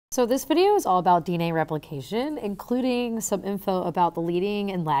So this video is all about DNA replication, including some info about the leading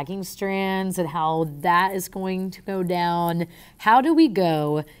and lagging strands and how that is going to go down. How do we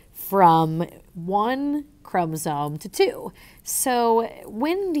go from one chromosome to two? So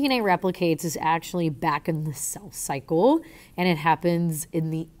when DNA replicates is actually back in the cell cycle, and it happens in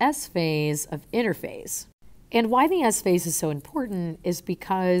the S phase of interphase. And why the S phase is so important is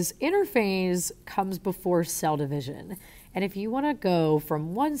because interphase comes before cell division. And if you want to go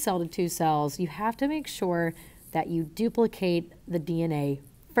from one cell to two cells, you have to make sure that you duplicate the DNA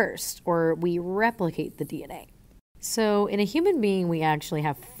first, or we replicate the DNA. So in a human being, we actually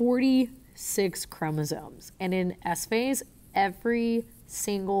have 46 chromosomes. And in S phase, every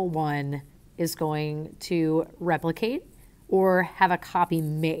single one is going to replicate or have a copy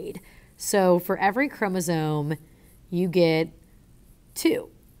made. So for every chromosome, you get two.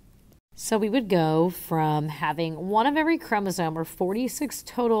 So we would go from having one of every chromosome, or 46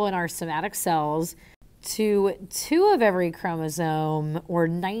 total in our somatic cells, to two of every chromosome, or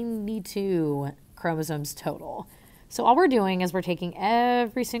 92 chromosomes total. So all we're doing is we're taking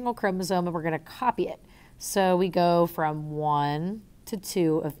every single chromosome and we're going to copy it. So we go from 1 to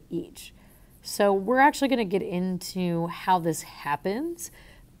 2 of each. So we're actually going to get into how this happens.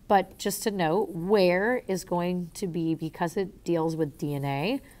 But just to note, where is going to be, because it deals with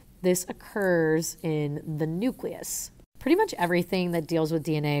DNA, this occurs in the nucleus. Pretty much everything that deals with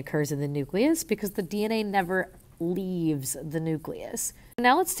DNA occurs in the nucleus because the DNA never leaves the nucleus.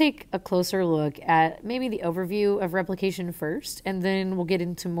 Now let's take a closer look at maybe the overview of replication first, and then we'll get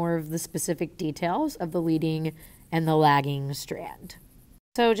into more of the specific details of the leading and the lagging strand.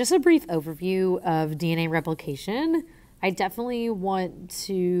 So just a brief overview of DNA replication. I definitely want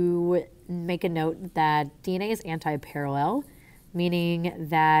to make a note that DNA is anti-parallel, meaning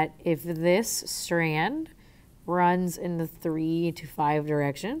that if this strand runs in the 3 to 5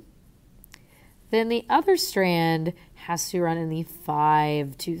 direction, then the other strand has to run in the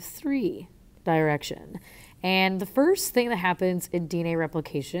 5 to 3 direction. And the first thing that happens in DNA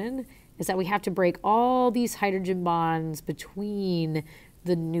replication is that we have to break all these hydrogen bonds between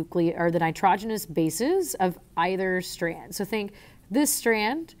the nitrogenous bases of either strand. So think this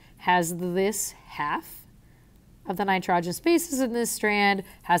strand has this half of the nitrogenous bases, and this strand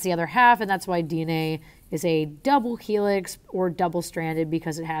has the other half, and that's why DNA is a double helix or double-stranded,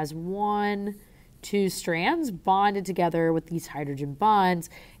 because it has two strands bonded together with these hydrogen bonds.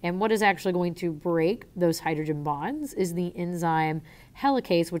 And what is actually going to break those hydrogen bonds is the enzyme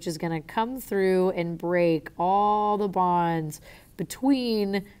helicase, which is going to come through and break all the bonds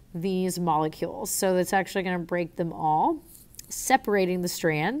between these molecules. So that's actually going to break them all, separating the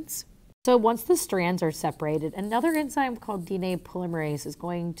strands. So once the strands are separated, another enzyme called Dna Polymerase is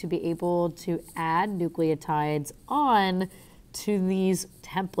going to be able to add nucleotides on to these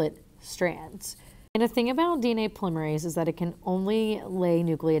template strands. And the thing about Dna Polymerase is that it can only lay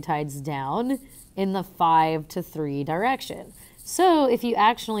nucleotides down in the 5 to 3 direction. So if you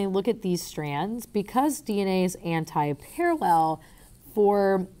actually look at these strands, because DNA is anti-parallel,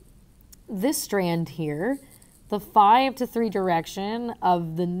 for this strand here, the 5 to 3 direction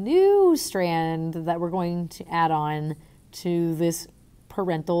of the new strand that we're going to add on to this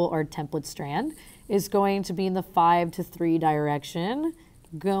parental or template strand is going to be in the 5 to 3 direction,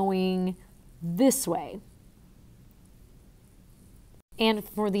 going this way. And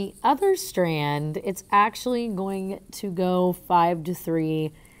for the other strand, it's actually going to go 5 to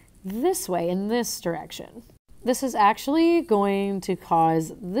 3 this way, in this direction. This is actually going to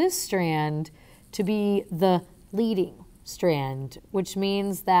cause this strand to be the leading strand, which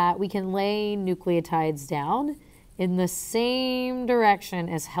means that we can lay nucleotides down in the same direction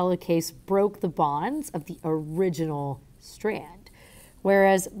as helicase broke the bonds of the original strand.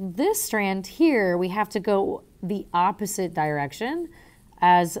 Whereas this strand here, we have to go the opposite direction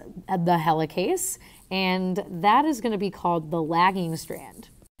as the helicase, and that is going to be called the lagging strand.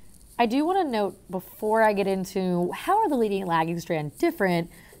 I do want to note, before I get into how are the leading and lagging strand different,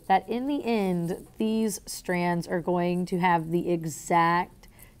 that in the end, these strands are going to have the exact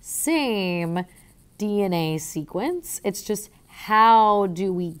same DNA sequence. It's just how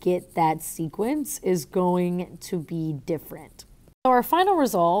do we get that sequence is going to be different. So our final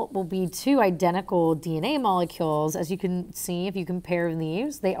result will be two identical DNA molecules. As you can see, if you compare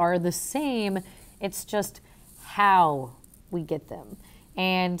these, they are the same. It's just how we get them.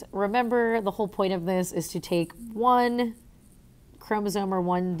 And remember, the whole point of this is to take one chromosome or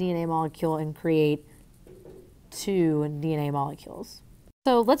one DNA molecule and create two DNA molecules.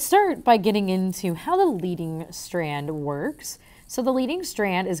 So let's start by getting into how the leading strand works. So the leading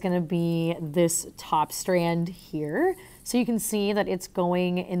strand is going to be this top strand here. So you can see that it's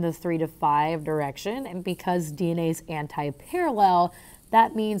going in the 3 to 5 direction, and because DNA is anti-parallel,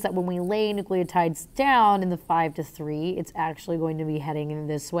 that means that when we lay nucleotides down in the 5 to 3, it's actually going to be heading in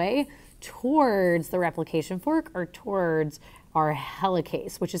this way towards the replication fork or towards our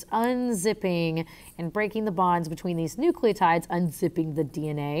helicase, which is unzipping and breaking the bonds between these nucleotides, unzipping the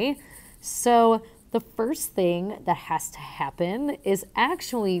DNA. So the first thing that has to happen is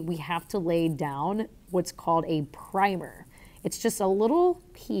actually we have to lay down what's called a primer. It's just a little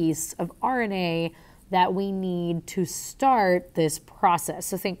piece of RNA that we need to start this process.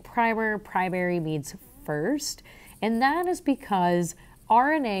 So think primer, primary means first, and that is because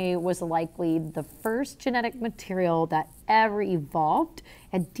RNA was likely the first genetic material that ever evolved,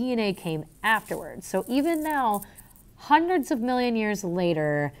 and DNA came afterwards. So even now, hundreds of million years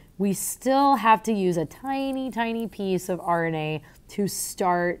later, we still have to use a tiny, tiny piece of RNA to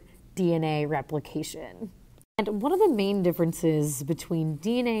start DNA replication. And one of the main differences between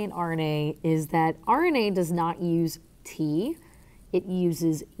DNA and RNA is that RNA does not use T, it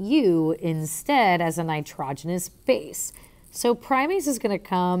uses U instead as a nitrogenous base. So primase is going to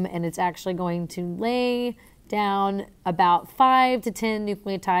come and it's actually going to lay down about 5 to 10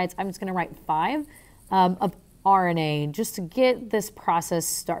 nucleotides. I'm just going to write 5 of RNA just to get this process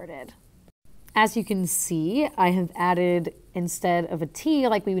started. As you can see, I have added, instead of a T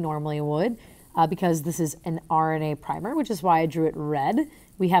like we normally would, because this is an RNA primer, which is why I drew it red,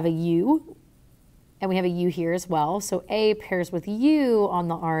 we have a U, and we have a U here as well. So A pairs with U on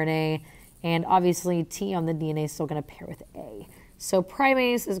the RNA, and obviously T on the DNA is still going to pair with A. So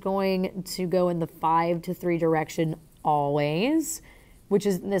primase is going to go in the 5 to 3 direction always, which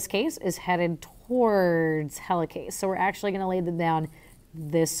is, in this case, is headed towards helicase. So we're actually going to lay them down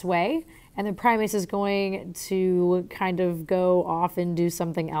this way, and then primase is going to kind of go off and do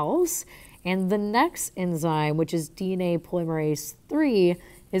something else. And the next enzyme, which is DNA polymerase 3,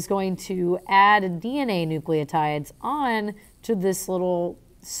 is going to add DNA nucleotides on to this little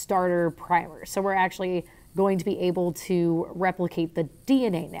starter primer. So we're actually going to be able to replicate the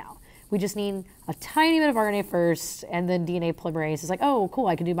DNA now. We just need a tiny bit of RNA first, and then DNA polymerase is like, oh, cool,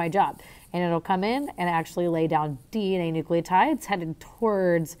 I can do my job. And it'll come in and actually lay down DNA nucleotides headed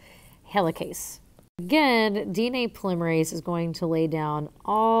towards helicase. Again, DNA polymerase is going to lay down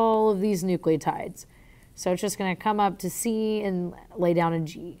all of these nucleotides. So it's just going to come up to C and lay down a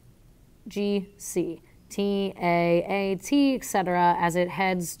G, G, C, T, A, T, etc. as it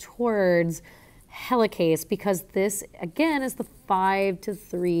heads towards helicase, because this, again, is the 5 to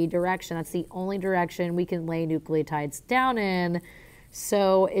 3 direction. That's the only direction we can lay nucleotides down in.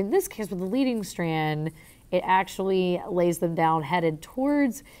 So in this case, with the leading strand, it actually lays them down headed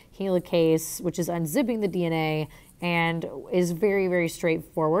towards helicase, which is unzipping the DNA and is very, very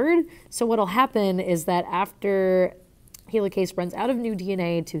straightforward. So what'll happen is that after helicase runs out of new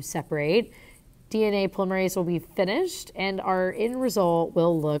DNA to separate, DNA polymerase will be finished and our end result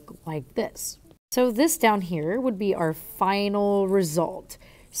will look like this. So this down here would be our final result.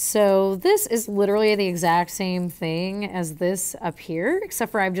 So this is literally the exact same thing as this up here,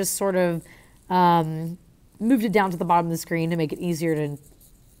 except for I've just sort of moved it down to the bottom of the screen to make it easier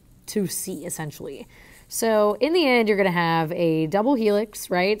to see, essentially. So in the end, you're going to have a double helix,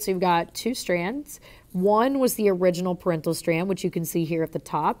 right? So you've got 2 strands. One was the original parental strand, which you can see here at the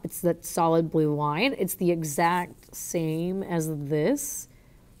top. It's that solid blue line. It's the exact same as this.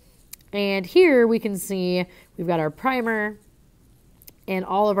 And here we can see we've got our primer and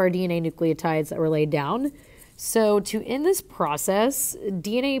all of our DNA nucleotides that were laid down. So to end this process,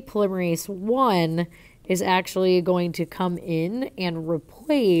 DNA polymerase 1 is actually going to come in and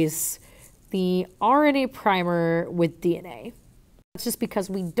replace the RNA primer with DNA. That's just because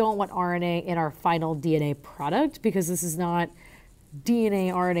we don't want RNA in our final DNA product, because this is not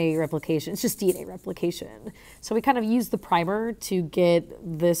DNA RNA replication, it's just DNA replication. So we kind of use the primer to get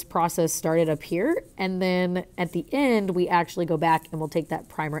this process started up here, and then at the end we actually go back and we'll take that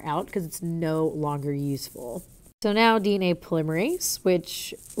primer out because it's no longer useful. So now DNA polymerase,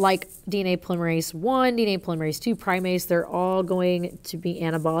 which like DNA polymerase 1, DNA polymerase 2, primase, they're all going to be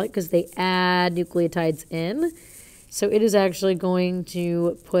anabolic because they add nucleotides in. So it is actually going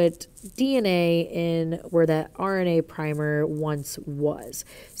to put DNA in where that RNA primer once was.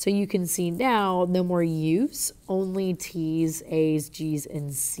 So you can see now no more U's, only T's, A's, G's,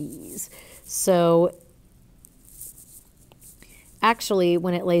 and C's. So actually,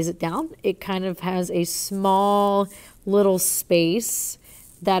 when it lays it down, it kind of has a small little space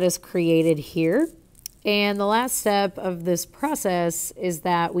that is created here. And the last step of this process is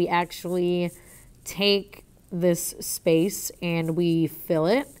that we actually take this space and we fill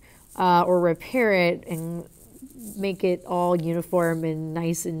it or repair it and make it all uniform and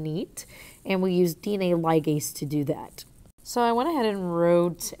nice and neat. And we use DNA ligase to do that. So I went ahead and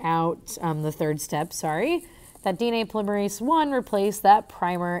wrote out the third step, that DNA polymerase 1 replaced that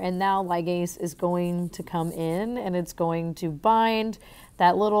primer, and now ligase is going to come in and it's going to bind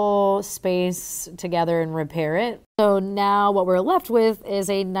that little space together and repair it. So now what we're left with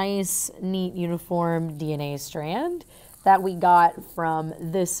is a nice, neat, uniform DNA strand that we got from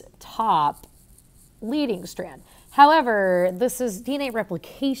this top leading strand. However, this is DNA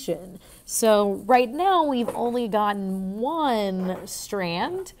replication. So right now we've only gotten one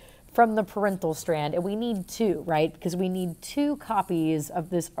strand from the parental strand, and we need two, right? Because we need two copies of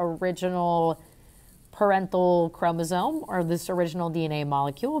this original parental chromosome, or this original DNA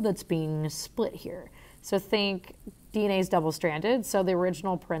molecule that's being split here. So think DNA is double-stranded, so the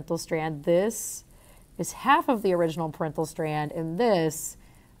original parental strand, this is half of the original parental strand, and this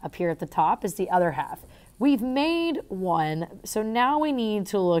up here at the top is the other half. We've made one, so now we need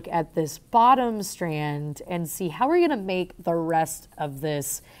to look at this bottom strand and see how we're going to make the rest of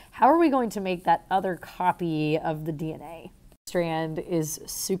this. How are we going to make that other copy of the DNA? Strand is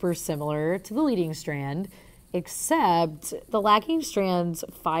super similar to the leading strand, except the lagging strand's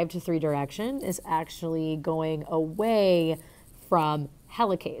 5-3 direction is actually going away from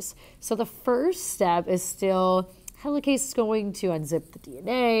helicase. So the first step is still helicase is going to unzip the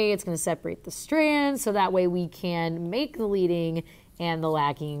DNA. It's going to separate the strands so that way we can make the leading and the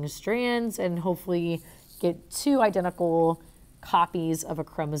lagging strands and hopefully get two identical copies of a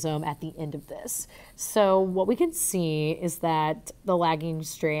chromosome at the end of this. So what we can see is that the lagging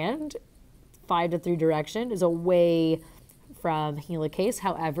strand, 5-3 direction, is away from helicase.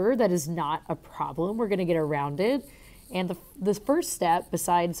 However, that is not a problem. We're going to get around it. And the first step,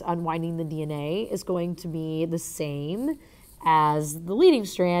 besides unwinding the DNA, is going to be the same as the leading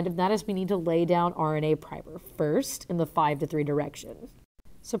strand, and that is we need to lay down RNA primer first in the 5-3 direction.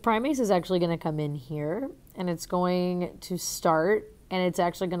 So primase is actually going to come in here, and it's going to start, and it's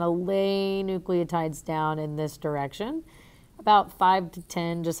actually going to lay nucleotides down in this direction, about 5 to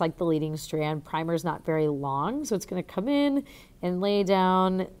 10, just like the leading strand. Primer is not very long, so it's going to come in and lay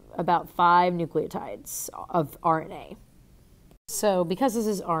down about 5 nucleotides of RNA. So because this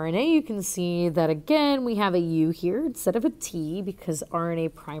is RNA, you can see that again we have a U here instead of a T, because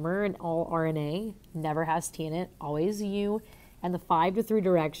RNA primer and all RNA never has T in it, always U. And the 5-3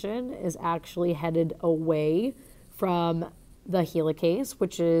 direction is actually headed away from the helicase,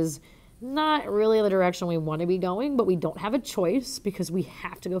 which is not really the direction we want to be going, but we don't have a choice because we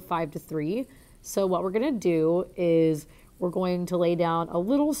have to go 5-3. So what we're going to do is we're going to lay down a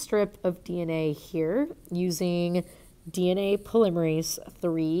little strip of DNA here using DNA polymerase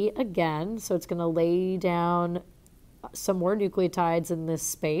 3 again. So it's going to lay down some more nucleotides in this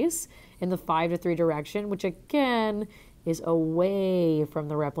space in the 5-3 direction, which again is away from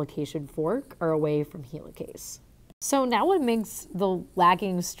the replication fork or away from helicase. So now what makes the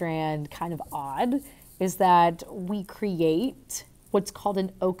lagging strand kind of odd is that we create what's called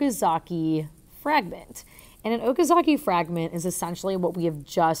an Okazaki fragment. And an Okazaki fragment is essentially what we have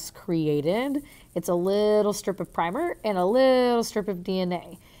just created. It's a little strip of primer and a little strip of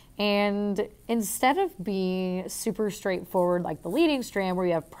DNA. And instead of being super straightforward like the leading strand where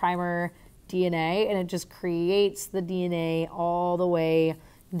you have primer, DNA, and it just creates the DNA all the way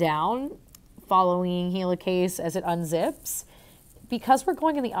down, following helicase as it unzips, because we're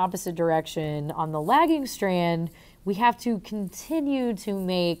going in the opposite direction on the lagging strand, we have to continue to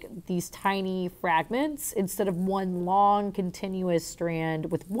make these tiny fragments instead of one long continuous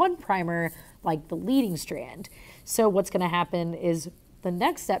strand with one primer like the leading strand. So what's going to happen is the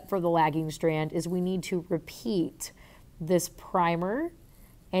next step for the lagging strand is we need to repeat this primer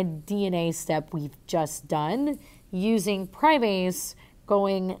and DNA step we've just done using primase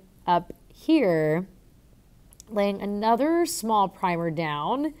going up here, laying another small primer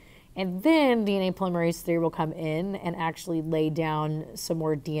down, and then DNA polymerase 3 will come in and actually lay down some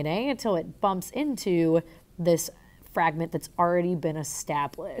more DNA until it bumps into this fragment that's already been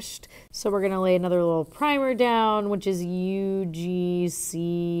established. So we're going to lay another little primer down, which is UGCCG,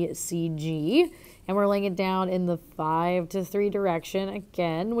 and we're laying it down in the 5-3 direction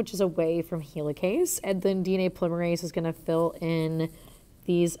again, which is away from helicase, and then DNA polymerase is going to fill in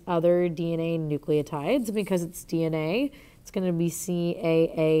these other DNA nucleotides. Because it's DNA, it's going to be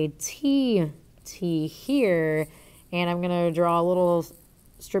CAATT here, and I'm going to draw a little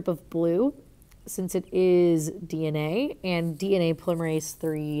strip of blue since it is DNA, and DNA polymerase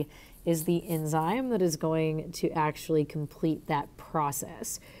 3 is the enzyme that is going to actually complete that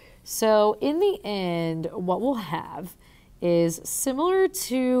process. So in the end, what we'll have is similar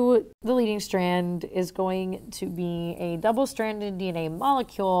to the leading strand, is going to be a double-stranded DNA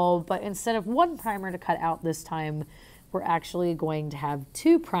molecule, but instead of one primer to cut out this time, we're actually going to have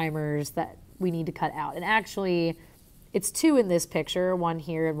two primers that we need to cut out. And actually, it's two in this picture, one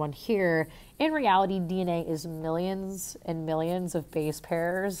here and one here. In reality, DNA is millions and millions of base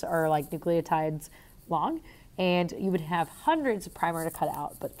pairs, or like nucleotides long, and you would have hundreds of primer to cut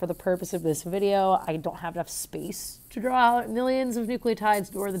out. But for the purpose of this video, I don't have enough space to draw out millions of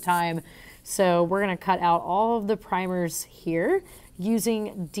nucleotides nor the time. So we're gonna cut out all of the primers here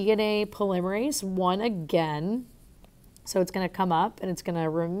using DNA polymerase 1 again. So it's gonna come up and it's gonna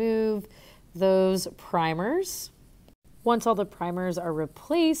remove those primers. Once all the primers are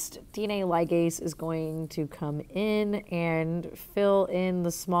replaced, DNA ligase is going to come in and fill in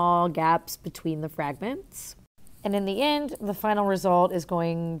the small gaps between the fragments. And in the end, the final result is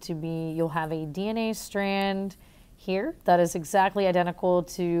going to be, you'll have a DNA strand here that is exactly identical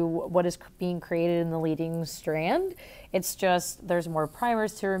to what is being created in the leading strand. It's just there's more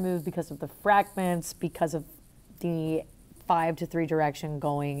primers to remove because of the fragments, because of the 5 to 3 direction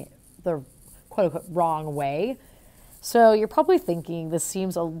going the quote-unquote wrong way. So you're probably thinking this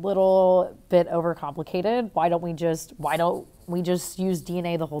seems a little bit overcomplicated. Why don't we just use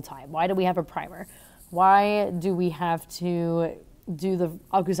DNA the whole time? Why do we have a primer? Why do we have to do the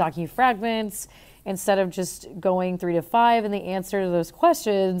Okazaki fragments instead of just going 3 to 5? And the answer to those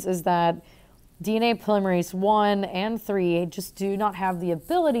questions is that DNA polymerase 1 and 3 just do not have the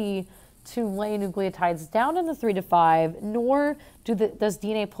ability to lay nucleotides down in the 3 to 5, nor does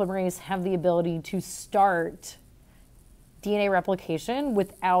DNA polymerase have the ability to start DNA replication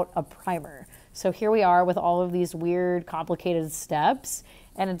without a primer. So here we are with all of these weird, complicated steps,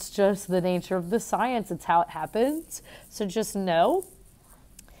 and it's just the nature of the science. It's how it happens. So just know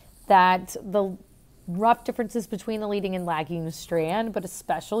that the rough differences between the leading and lagging strand, but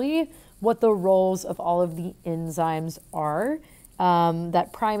especially what the roles of all of the enzymes are,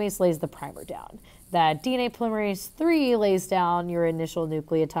 that primase lays the primer down, that DNA polymerase 3 lays down your initial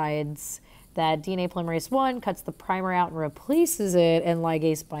nucleotides, that DNA polymerase 1 cuts the primer out and replaces it, and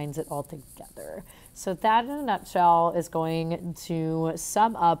ligase binds it all together. So that in a nutshell is going to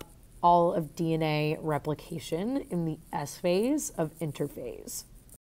sum up all of DNA replication in the S phase of interphase.